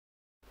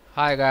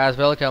Hi guys,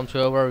 welcome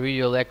to our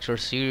video lecture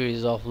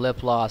series of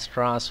Laplace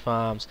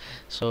transforms.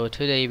 So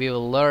today we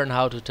will learn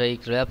how to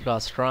take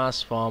Laplace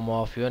transform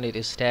of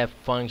unit step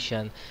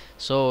function.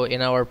 So in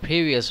our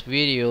previous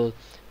video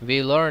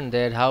we learned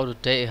that how to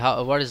take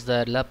what is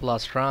the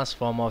Laplace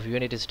transform of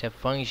unit step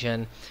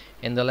function.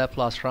 In the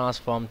Laplace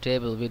transform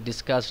table we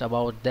discussed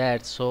about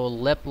that. So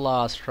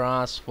Laplace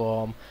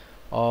transform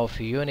of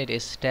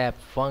unit step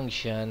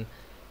function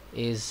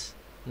is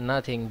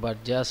nothing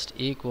but just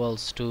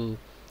equals to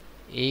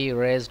e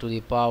raised to the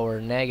power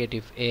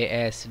negative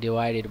as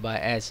divided by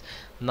s.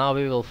 Now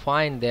we will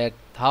find that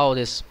how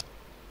this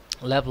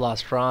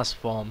Laplace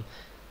transform.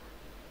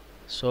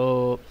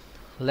 So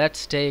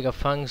let's take a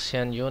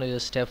function,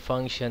 unit step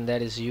function,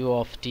 that is u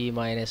of t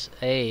minus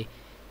a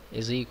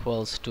is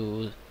equals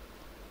to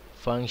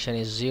function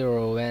is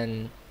 0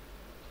 when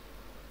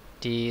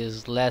t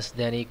is less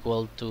than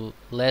equal to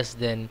less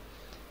than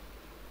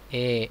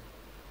a,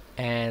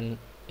 and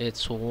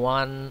it's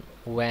 1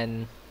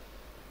 when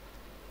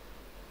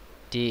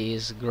t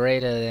is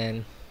greater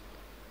than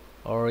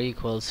or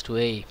equals to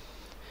a.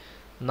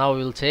 Now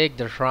we'll take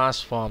the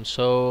transform.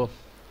 So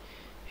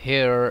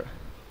here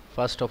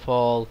first of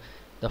all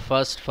the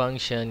first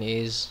function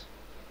is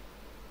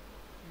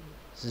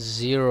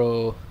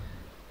 0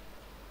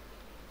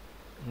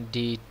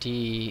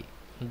 dt.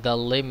 The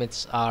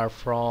limits are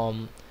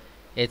from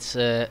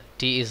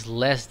t is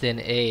less than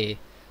a,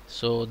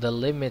 so the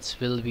limits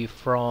will be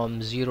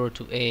from 0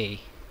 to a.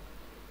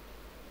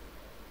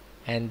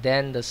 And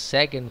then the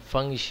second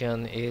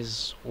function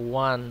is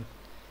 1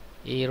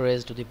 e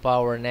raised to the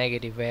power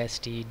negative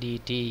st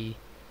dt,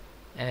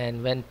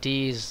 and when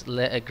t is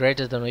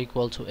greater than or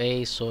equal to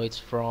a, so it's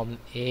from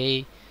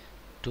a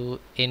to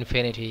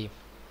infinity.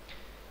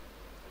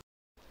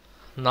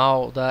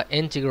 Now the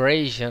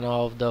integration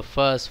of the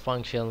first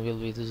function will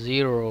be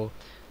 0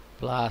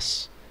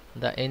 plus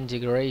the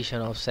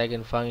integration of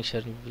second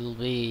function will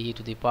be e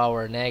to the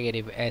power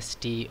negative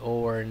st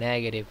over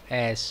negative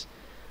s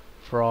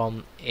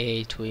from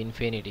a to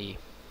infinity.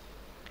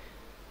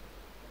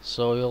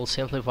 So we'll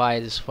simplify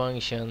this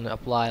function,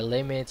 apply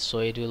limits, so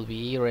it will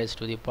be e raised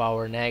to the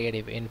power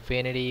negative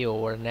infinity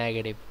over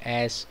negative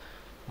s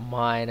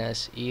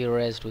minus e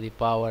raised to the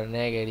power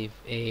negative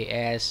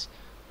as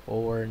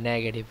over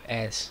negative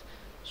s.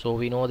 So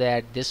we know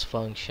that this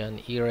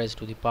function e raised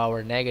to the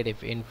power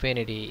negative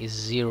infinity is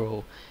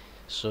 0,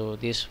 so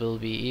this will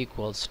be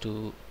equals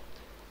to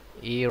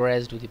e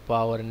raised to the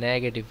power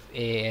negative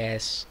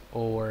as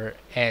over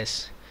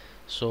s.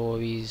 So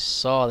we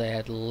saw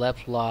that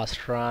Laplace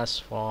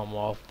transform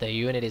of the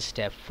unit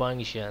step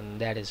function,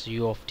 that is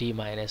u of t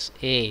minus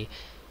a,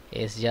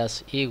 is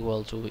just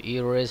equal to e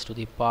raised to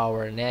the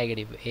power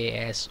negative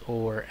as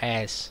over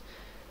s.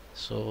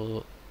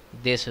 So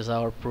this is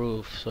our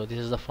proof. So this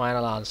is the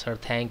final answer.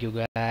 Thank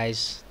you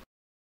guys.